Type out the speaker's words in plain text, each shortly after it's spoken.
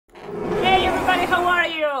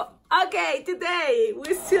Okay, today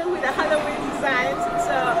we're still with the Halloween designs,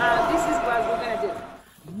 so this is what we're gonna do.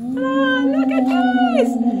 Oh, look at this!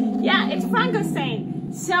 Yeah, it's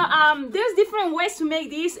Frankenstein. So there's different ways to make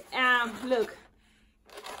this. Look,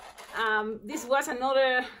 this was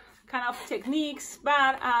another kind of techniques,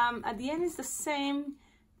 but at the end it's the same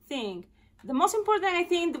thing. The most important, I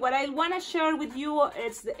think, what I want to share with you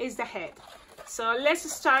is the head. So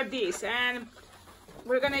let's start this, and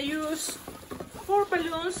we're gonna use 4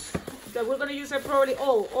 balloons. That we're gonna use probably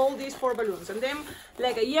all these 4 balloons, and then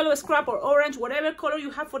like a yellow scrap or orange, whatever color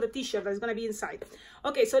you have for the t-shirt that's gonna be inside.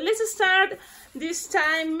 Okay, so let's start this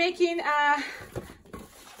time making a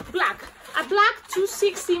black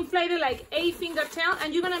 260 inflated like 8-finger tail,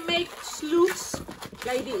 and you're gonna make loops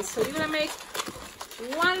like this. So you're gonna make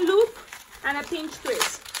 1 loop and a pinch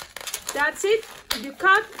twist. That's it. You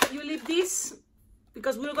cut, you leave this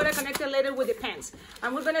because we're gonna connect it later with the pants,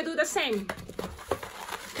 and we're gonna do the same.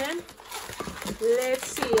 Okay, let's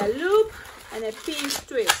see, a loop and a pinch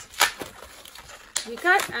twist. You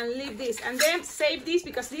cut and leave this, and then save this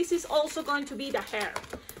because this is also going to be the hair.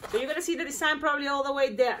 So you're gonna see the design probably all the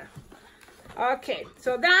way there. Okay,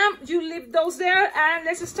 so then you leave those there, and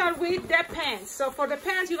let's start with the pants. So for the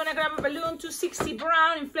pants, you're gonna grab a balloon 260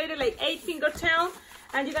 brown, inflated like 8-finger tail,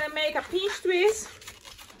 and you're gonna make a pinch twist.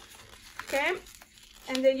 Okay,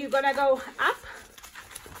 and then you're gonna go up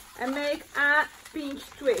and make a pinch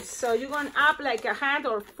twist. So you're going up like a hand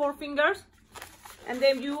or 4 fingers, and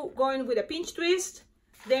then you going with a pinch twist.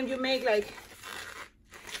 Then you make like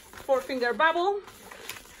 4-finger bubble,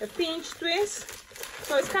 a pinch twist.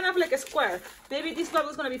 So it's kind of like a square. Maybe this bubble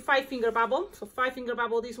is going to be 5-finger bubble, so 5-finger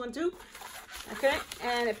bubble this one too. Okay,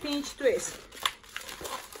 and a pinch twist.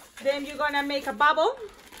 Then you're gonna make a bubble,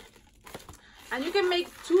 and you can make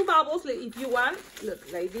 2 bubbles if you want.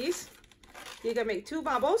 Look, like this. You can make 2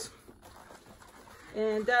 bubbles,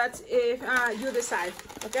 and that's if you decide.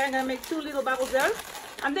 Okay, I'm gonna make 2 little bubbles there,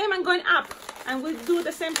 and then I'm going up, and we'll do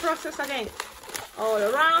the same process again, all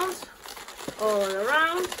around,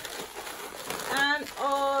 and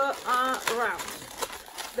all around.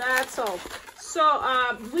 That's all. So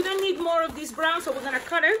we don't need more of this brown, so we're gonna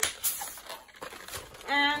cut it.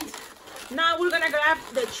 And now we're gonna grab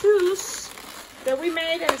the shoes that we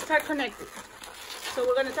made and start connecting. So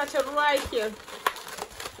we're gonna touch it right here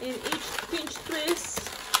in each pinch twist.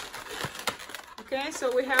 Okay, so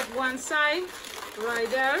we have one side right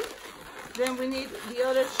there. Then we need the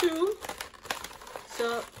other shoe.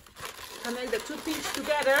 So connect the 2 pinch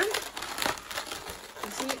together.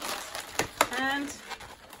 You see? And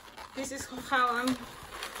this is how I'm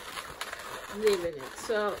leaving it.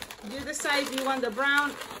 So you decide if you want the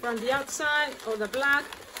brown from the outside or the black,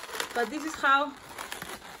 but this is how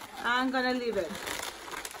I'm gonna leave it.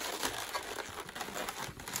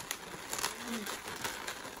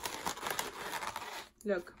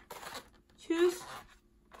 Look, choose,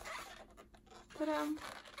 ta-da,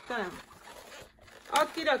 ta-da.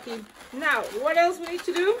 Okie dokie. Now, what else we need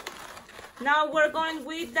to do? Now we're going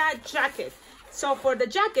with that jacket. So for the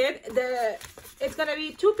jacket, it's gonna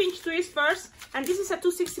be 2 pinch twists first, and this is a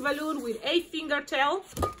 260 balloon with 8-finger tail,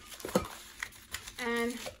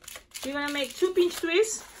 and you're gonna make 2 pinch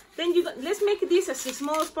twists. Then let's make this as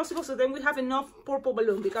small as possible, so then we have enough purple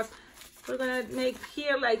balloon, because we're gonna make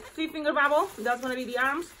here like 3-finger bubble. That's gonna be the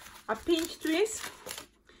arms, a pinch twist,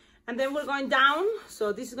 and then we're going down.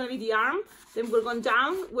 So this is gonna be the arm. Then we're going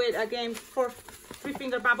down with again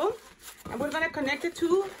 3-finger bubble, and we're gonna connect it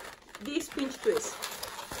to this pinch twist.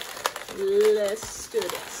 Let's do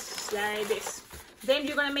this like this. Then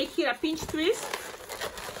you're gonna make here a pinch twist.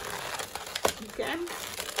 Okay,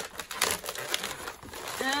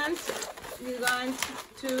 and you're going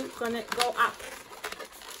to go up.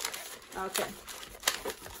 Okay,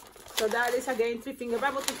 so that is again 3-finger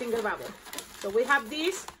bubble, 2-finger bubble. So we have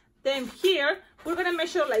this. Then here we're gonna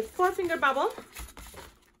measure like 4-finger bubble,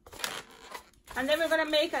 and then we're gonna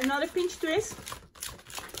make another pinch twist.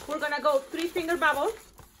 We're gonna go 3-finger bubble,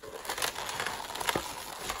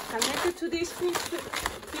 connect it to this pinch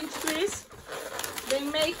twist,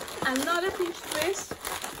 then make another pinch twist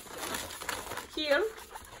here,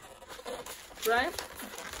 right?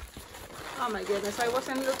 Oh my goodness, I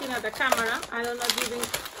wasn't looking at the camera. I don't know if you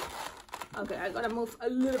can. Okay, I gotta move a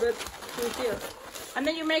little bit to here. And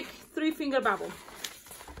then you make 3-finger bubble.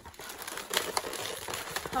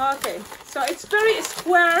 Okay, so it's very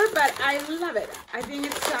square, but I love it. I think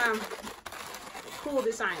it's a cool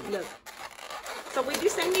design. Look. So with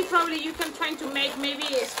this technique, probably you can try to make maybe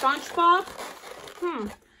a SpongeBob.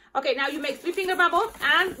 Okay, now you make 3-finger bubble,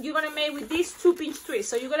 and you're gonna make with these 2 pinch twists.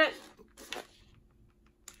 So you're gonna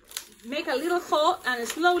make a little hole, and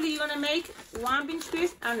slowly you're gonna make one pinch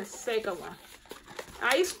twist and a second one.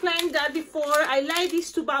 I explained that before. I like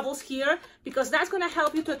these two bubbles here because that's gonna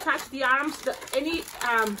help you to attach the arms, any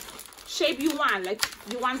shape you want. Like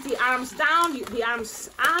you want the arms down, the arms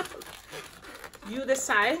up, you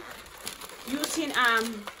decide. Using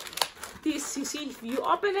this, you see, if you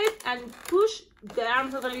open it and push, the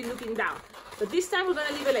arms are gonna be looking down. But this time we're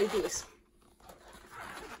gonna leave it like this.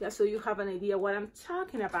 Just so you have an idea what I'm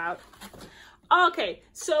talking about. Okay,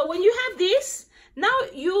 so when you have this, now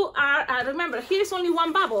you are, remember, here is only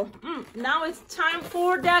one bubble. Now it's time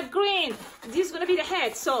for the green. This is gonna be the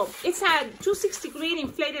head. So it's a 260 green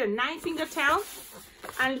inflated 9-finger tail.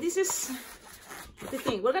 And this is the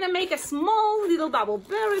thing. We're gonna make a small little bubble,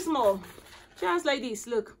 very small. Just like this,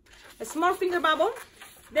 look. A small finger bubble.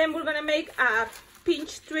 Then we're gonna make a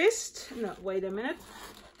pinch twist. No, wait a minute.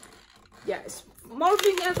 Yes. Small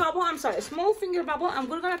finger bubble, I'm sorry, small finger bubble, and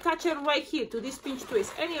we're gonna attach it right here to this pinch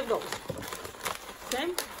twist, any of those. Okay?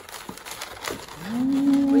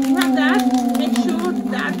 When you have that, make sure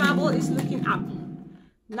that bubble is looking up.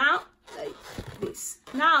 Now, like this.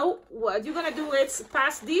 Now, what you're gonna do is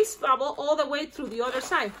pass this bubble all the way through the other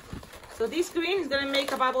side. So this green is gonna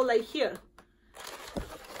make a bubble like here.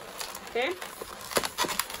 Okay?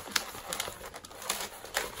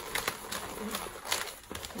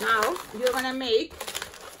 Now you're gonna make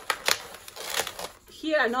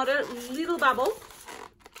here another little bubble,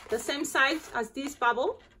 the same size as this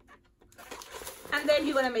bubble, and then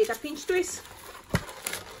you're gonna make a pinch twist.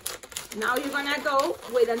 Now you're gonna go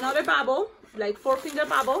with another bubble, like 4-finger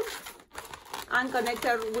bubble, and connect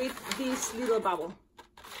it with this little bubble.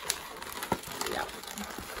 Yeah.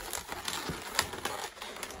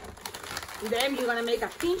 Then you're gonna make a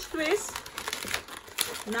pinch twist.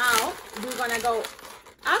 Now you're gonna go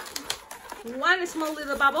up one small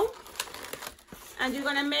little bubble, and you're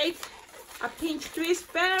gonna make a pinch twist,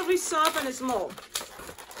 very soft and small.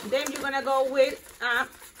 Then you're gonna go with a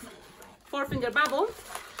 4-finger bubble,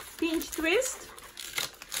 pinch twist,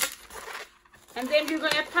 and then you're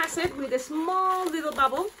gonna pass it with a small little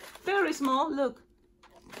bubble, very small. Look,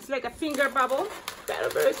 it's like a finger bubble,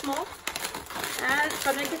 very small, and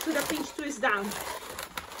connect it to the pinch twist down.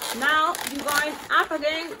 Now you're going up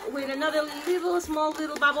again with another small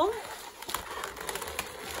little bubble.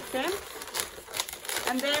 Okay,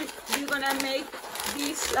 and then you're gonna make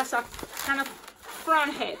this as a kind of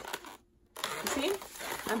front head. You see,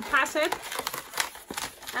 and pass it,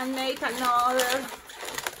 and make another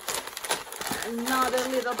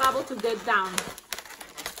little bubble to get down.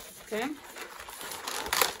 Okay.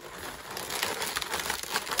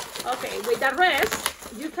 Okay, with the rest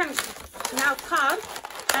you can now cut.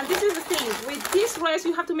 And this is the thing, with this rest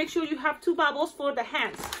you have to make sure you have 2 bubbles for the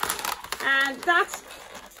hands. And that's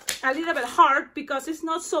a little bit hard because it's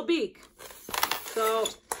not so big. So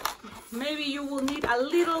maybe you will need a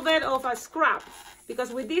little bit of a scrap.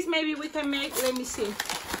 Because with this maybe we can make, let me see.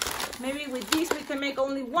 Maybe with this we can make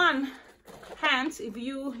only 1 hand. If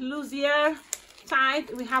you lose the air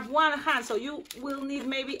tight, we have 1 hand. So you will need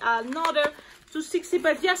maybe another 260,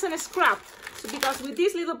 but just in a scrap. So because with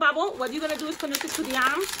this little bubble, what you're gonna do is connect it to the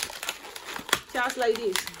arms, just like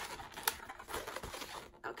this.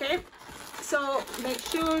 Okay, so make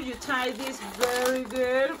sure you tie this very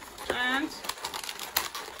good. And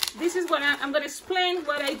this is what I'm gonna explain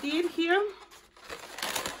what I did here.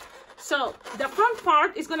 So the front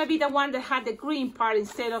part is gonna be the one that had the green part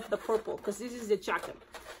instead of the purple, because this is the jacket.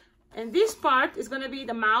 And this part is gonna be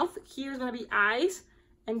the mouth. Here is gonna be eyes,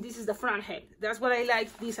 and this is the front head. That's what I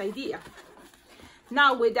like, this idea.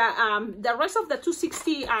 Now with the rest of the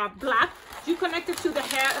 260 black, you connect it to the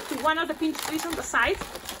hair, to one of the pinch twists on the side,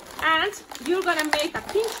 and you're gonna make a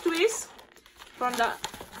pinch twist from the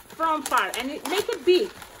front part, and make it big,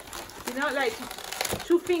 you know, like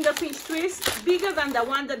 2-finger pinch twist, bigger than the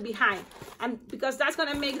one that behind, and because that's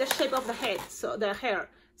gonna make the shape of the head, so the hair.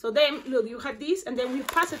 So then look, you have this, and then you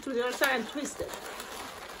pass it to the other side and twist it.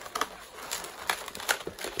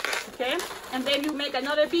 Okay, and then you make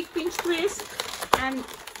another big pinch twist and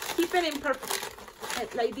keep it in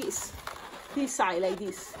like this side, like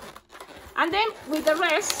this. And then with the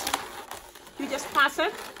rest, you just pass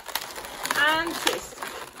it and twist.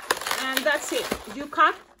 And that's it. You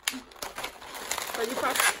cut, so you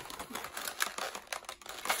pass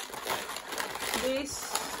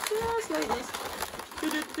this, just like this.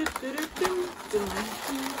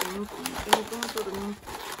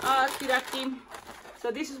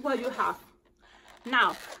 So this is what you have.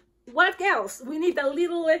 Now, what else? We need a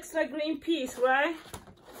little extra green piece, right?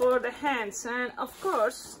 For the hands. And of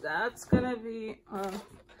course, that's gonna be,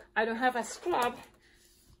 I don't have a scrub,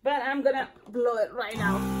 but I'm gonna blow it right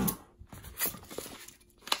now.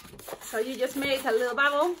 So you just make a little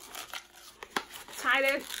bubble, tie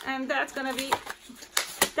it, and that's gonna be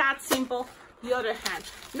that simple. The other hand.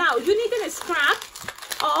 Now you need a scrap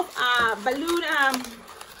of balloon.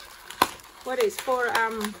 What is for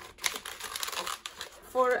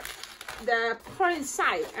the front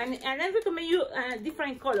inside, and I recommend you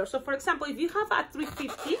different colors. So for example, if you have a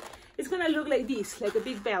 350, it's gonna look like this, like a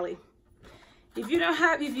big belly. If you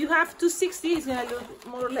have 260, it's gonna look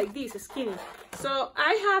more like this, skinny. So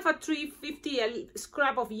I have a 350, a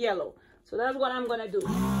scrap of yellow. So that's what I'm gonna do.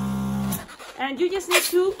 And you just need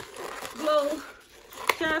to blow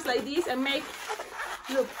just like this and make,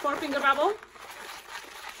 look, 4-finger bubble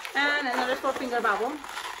and another 4-finger bubble,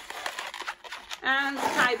 and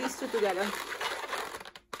tie these two together.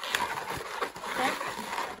 Okay.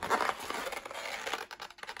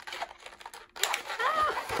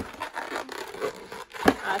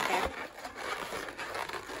 Okay.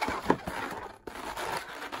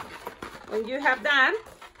 When you have that,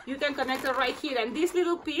 you can connect it right here, and this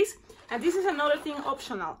little piece, and this is another thing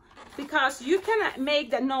optional, because you can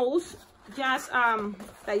make the nose just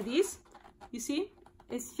like this. You see,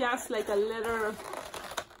 it's just like a letter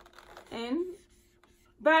N.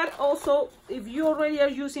 But also, if you already are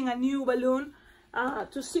using a new balloon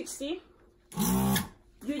 260,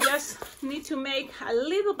 you just need to make a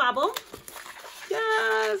little bubble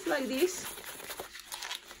just like this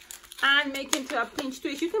and make into a pinch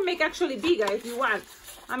twist. You can make actually bigger if you want.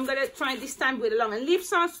 I'm gonna try this time with a long, and leave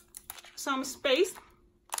some space.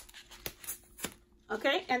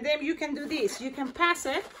 Okay, and then you can do this. You can pass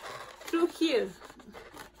it through here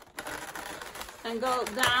and go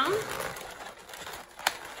down.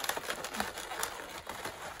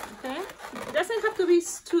 Okay, it doesn't have to be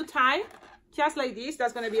too tight, just like this.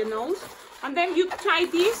 That's going to be a nose, and then you tie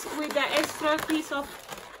this with the extra piece of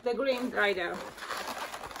the green right there.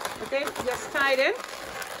 Okay, just tie it.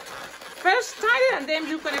 First tie it, and then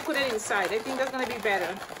you're going to put it inside. I think that's going to be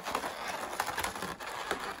better.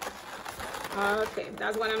 Okay,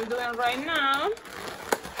 that's what I'm doing right now.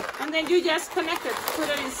 And then you just connect it, put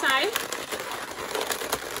it inside.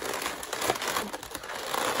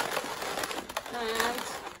 And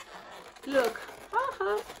look,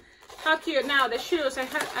 how cute. Now the shoes, I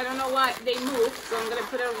don't know why they moved, so I'm gonna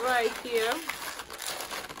put it right here.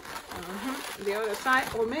 The other side,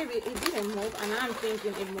 or maybe it didn't move, and I'm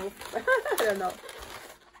thinking it moved. I don't know.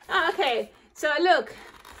 Okay, so look,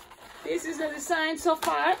 this is the design so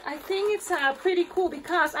far. I think it's pretty cool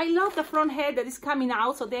because I love the front head that is coming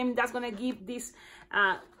out. So then that's gonna give this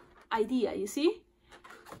idea, you see.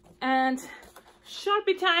 And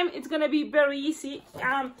Sharpie time, it's gonna be very easy.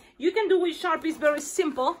 You can do with Sharpies very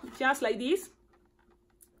simple, just like this,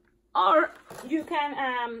 or you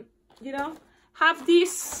can you know, have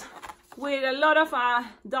this with a lot of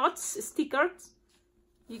dots, stickers,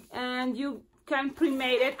 and you can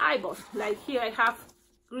pre-made it eyeballs. Like here I have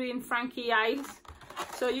green Frankie eyes,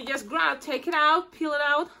 so you just take it out, peel it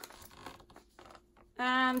out,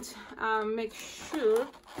 and make sure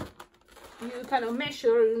you kind of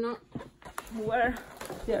measure, you know, where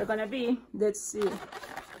they're gonna be. Let's see,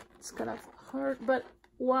 it's kind of hard, but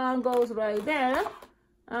one goes right there,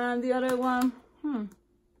 and the other one,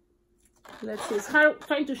 let's see, it's hard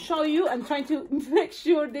trying to show you and trying to make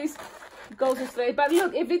sure this goes straight. But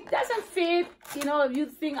look, if it doesn't fit, you know, if you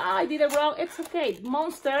think, oh, I did it wrong, it's okay.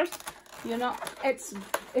 Monsters, you know, it's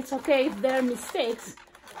okay if they're mistakes.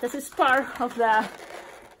 This is part of the,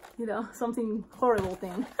 you know, something horrible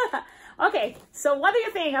thing. Okay, so what do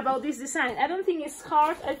you think about this design? I don't think it's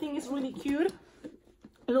hard. I think it's really cute.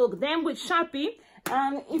 Look, then with Sharpie,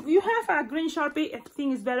 and if you have a green Sharpie, I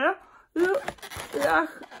think it's better.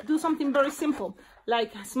 Do something very simple,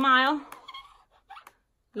 like smile,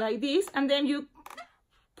 like this, and then you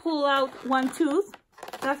pull out one tooth.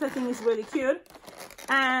 That I think is really cute.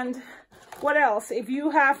 And what else? If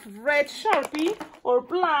you have red Sharpie or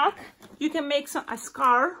black, you can make a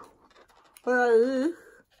scar.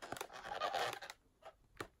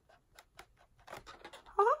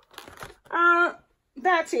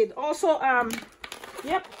 That's it. Also,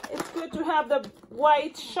 yep, it's good to have the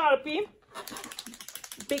white Sharpie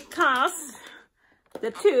because the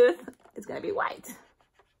tooth is gonna be white,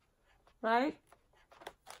 right?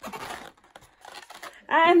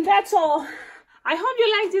 And that's all. I hope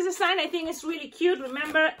you like this design. I think it's really cute.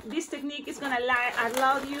 Remember, this technique is gonna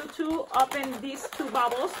allow you to open these two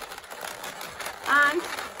bubbles and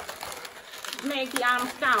make the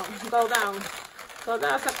arms go down. So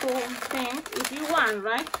that's a cool thing if you want,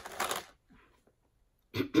 right?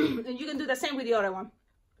 And you can do the same with the other one.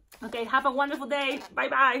 Okay, have a wonderful day.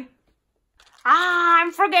 Bye-bye.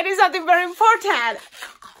 I'm forgetting something very important.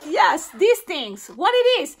 Yes, these things. What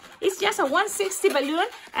it is, it's just a 160 balloon,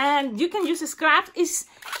 and you can use scraps.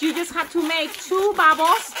 You just have to make 2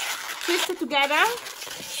 bubbles, twist it together,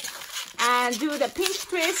 and do the pinch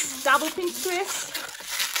twist, double pinch twist.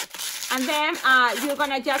 And then you're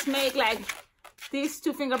gonna just make like this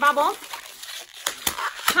 2-finger bubble,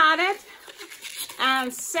 cut it,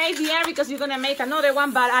 and save the air because you're gonna make another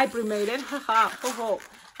one, but I pre-made it.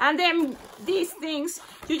 And then these things,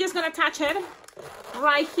 you're just gonna touch it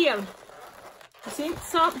right here. You see?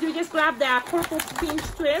 So you just grab the purple pinch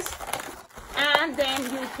twist, and then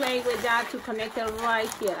you play with that to connect it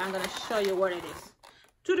right here. I'm gonna show you where it is.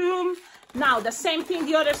 Ta-doom! Now the same thing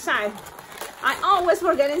the other side. I always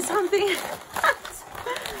forgetting something.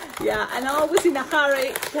 Yeah, and I'm always in a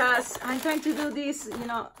hurry because I'm trying to do this, you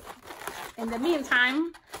know, in the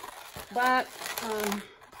meantime, but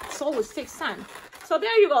it always takes time. So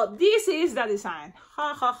there you go. This is the design.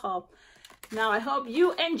 Ha ha ha. Now I hope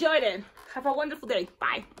you enjoyed it. Have a wonderful day.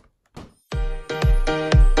 Bye.